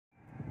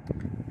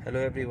Hello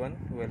everyone,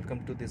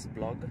 welcome to this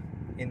blog.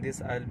 In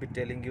this I'll be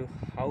telling you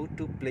how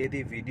to play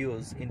the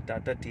videos in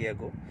Tata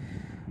Tiago.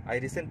 I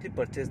recently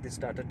purchased this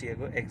Tata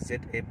Tiago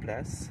XZA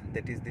Plus,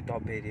 that is the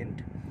top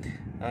variant.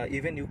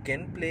 Even you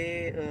can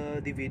play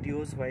the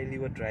videos while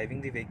you are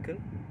driving the vehicle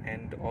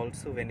and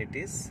also when it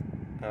is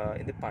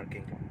in the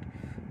parking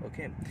lot.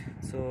 Okay,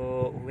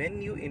 so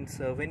when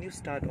you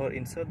start or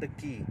insert the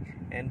key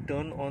and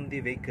turn on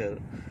the vehicle,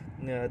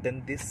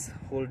 then this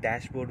whole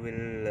dashboard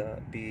will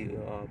be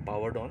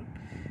powered on.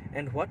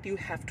 And what you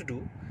have to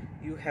do,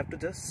 you have to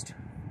just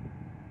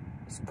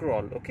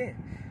scroll. Okay,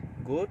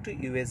 go to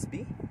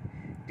USB,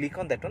 click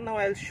on that one. Now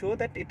I'll show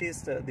that it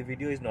is the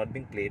video is not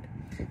being played.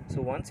 So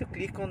once you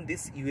click on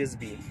this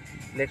USB,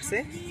 let's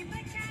say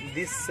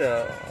this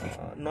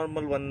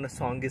normal one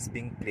song is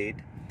being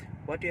played,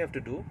 what you have to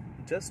do,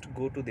 just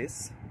go to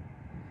this.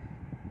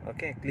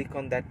 Okay, click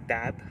on that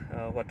tab,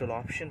 what all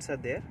options are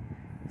there,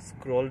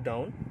 scroll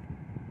down,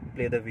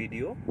 play the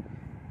video.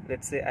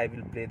 Let's say I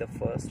will play the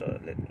first or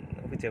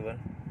whichever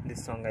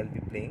this song I'll be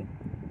playing.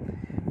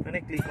 When I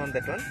click on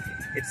that one,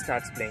 it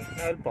starts playing.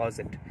 Now I'll pause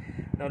it.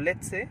 Now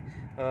let's say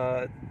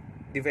the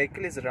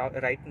vehicle is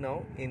right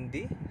now in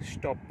the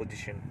stop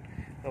position.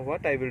 Now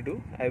what I will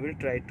do, I will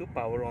try to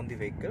power on the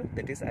vehicle,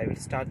 that is I will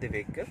start the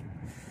vehicle.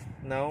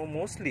 Now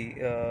mostly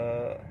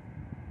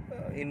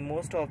in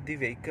most of the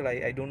vehicle,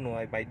 I don't know,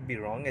 I might be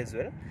wrong as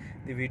well,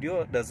 the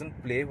video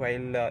doesn't play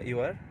while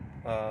you are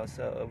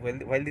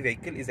while the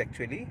vehicle is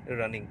actually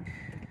running.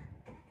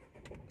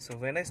 So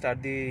when I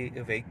start the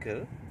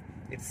vehicle,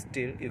 it's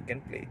still you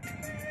can play it.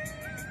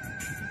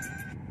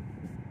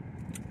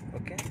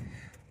 Okay,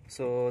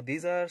 so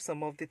these are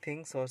some of the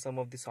things or some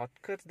of the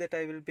shortcuts that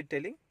I will be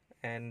telling.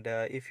 And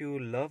if you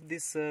love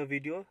this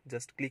video,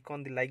 just click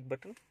on the like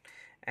button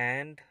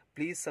and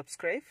please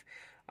subscribe.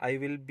 I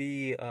will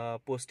be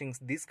posting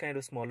this kind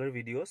of smaller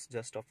videos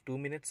just of 2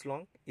 minutes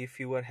long.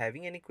 If you are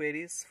having any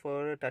queries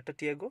for Tata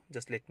Tiago,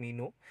 just let me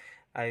know.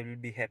 I will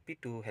be happy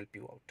to help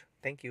you out.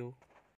 Thank you.